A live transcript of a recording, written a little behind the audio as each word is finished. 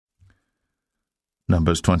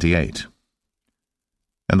Numbers 28.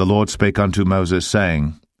 And the Lord spake unto Moses,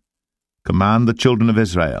 saying, Command the children of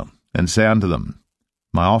Israel, and say unto them,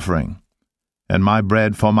 My offering, and my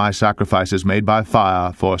bread for my sacrifices made by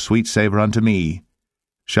fire for a sweet savour unto me,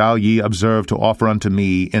 shall ye observe to offer unto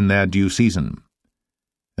me in their due season.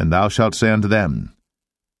 And thou shalt say unto them,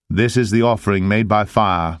 This is the offering made by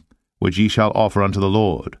fire, which ye shall offer unto the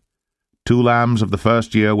Lord, 2 lambs of the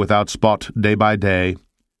first year without spot day by day,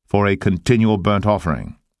 for a continual burnt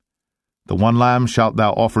offering. The 1 lamb shalt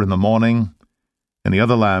thou offer in the morning, and the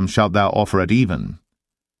other lamb shalt thou offer at even,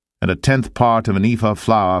 and a 10th part of an ephah of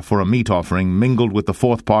flour for a meat offering mingled with the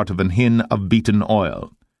 4th part of an hin of beaten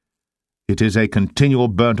oil. It is a continual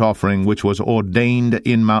burnt offering which was ordained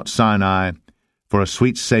in Mount Sinai for a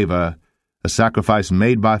sweet savour, a sacrifice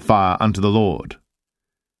made by fire unto the Lord.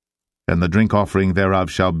 And the drink offering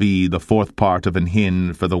thereof shall be the 4th part of an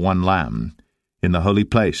hin for the 1 lamb. In the holy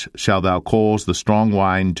place shalt thou cause the strong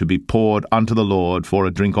wine to be poured unto the Lord for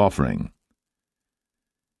a drink offering.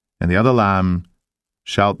 And the other lamb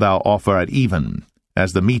shalt thou offer at even,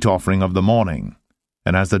 as the meat offering of the morning,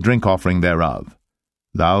 and as the drink offering thereof.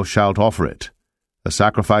 Thou shalt offer it, a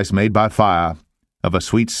sacrifice made by fire, of a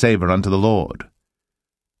sweet savour unto the Lord.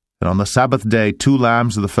 And on the Sabbath day 2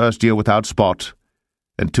 lambs of the first year without spot,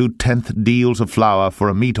 and 2/10 deals of flour for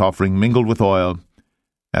a meat offering mingled with oil,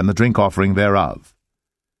 and the drink offering thereof.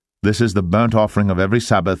 This is the burnt offering of every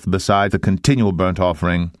Sabbath, beside the continual burnt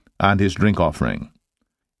offering and his drink offering.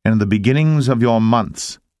 And in the beginnings of your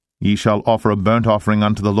months ye shall offer a burnt offering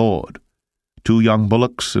unto the Lord, 2 young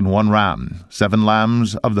bullocks and 1 ram, 7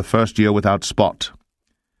 lambs of the first year without spot,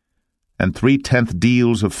 and 3/10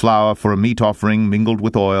 deals of flour for a meat offering mingled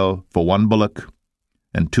with oil for 1 bullock,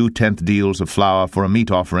 and 2/10 deals of flour for a meat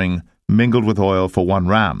offering mingled with oil for 1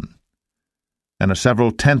 ram, and a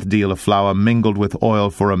several 10th deal of flour mingled with oil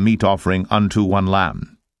for a meat offering unto 1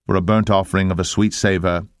 lamb, for a burnt offering of a sweet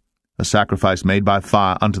savour, a sacrifice made by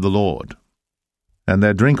fire unto the Lord. And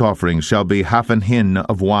their drink offerings shall be 1/2 an hin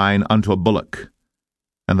of wine unto a bullock,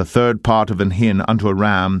 and the 3rd part of an hin unto a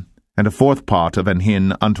ram, and a 4th part of an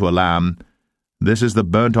hin unto a lamb. This is the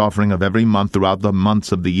burnt offering of every month throughout the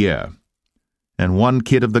months of the year. And 1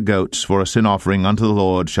 kid of the goats for a sin offering unto the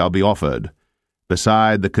Lord shall be offered,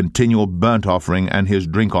 beside the continual burnt offering and his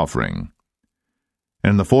drink offering.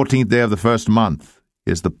 And the 14th day of the first month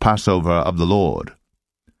is the Passover of the Lord.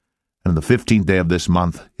 And the 15th day of this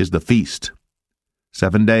month is the feast.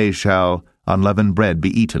 7 days shall unleavened bread be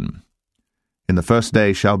eaten. In the first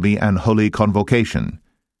day shall be an holy convocation.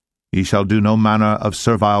 Ye shall do no manner of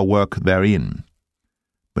servile work therein.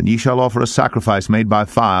 But ye shall offer a sacrifice made by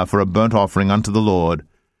fire for a burnt offering unto the Lord,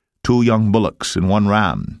 2 young bullocks and 1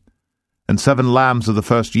 ram, and 7 lambs of the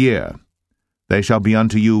first year. They shall be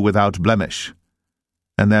unto you without blemish.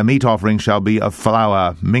 And their meat offering shall be of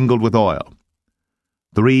flour mingled with oil.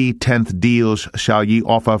 3/10 deals shall ye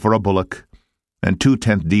offer for a bullock, and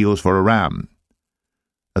 2/10 deals for a ram.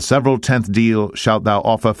 A several 10th deal shalt thou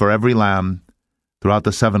offer for every lamb, throughout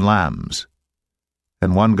the 7 lambs,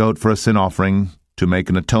 and 1 goat for a sin offering, to make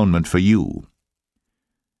an atonement for you.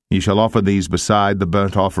 Ye shall offer these beside the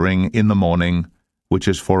burnt offering in the morning, which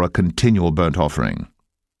is for a continual burnt offering.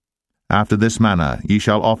 After this manner ye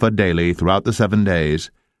shall offer daily throughout the 7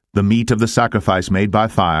 days the meat of the sacrifice made by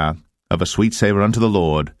fire, of a sweet savour unto the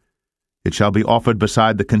Lord. It shall be offered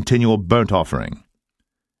beside the continual burnt offering,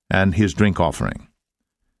 and his drink offering.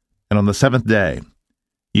 And on the 7th day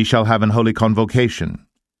ye shall have an holy convocation.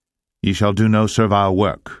 Ye shall do no servile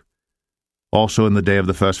work. Also in the day of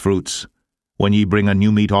the firstfruits, when ye bring a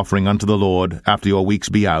new meat offering unto the Lord, after your weeks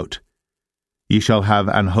be out, ye shall have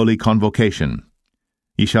an holy convocation.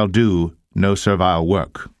 Ye shall do no servile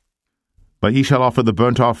work. But ye shall offer the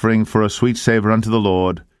burnt offering for a sweet savour unto the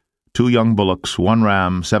Lord, 2 young bullocks, 1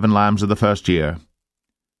 ram, 7 lambs of the first year,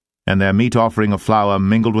 and their meat offering of flour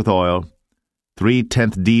mingled with oil,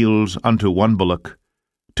 3/10 deals unto 1 bullock,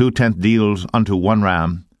 2/10 deals unto 1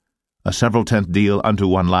 ram, a several 10th deal unto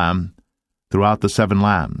 1 lamb, throughout the 7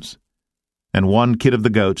 lambs, and 1 kid of the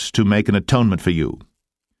goats to make an atonement for you.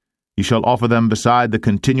 Ye shall offer them beside the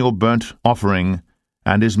continual burnt offering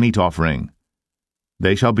and his meat offering.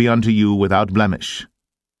 They shall be unto you without blemish,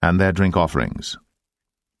 and their drink offerings.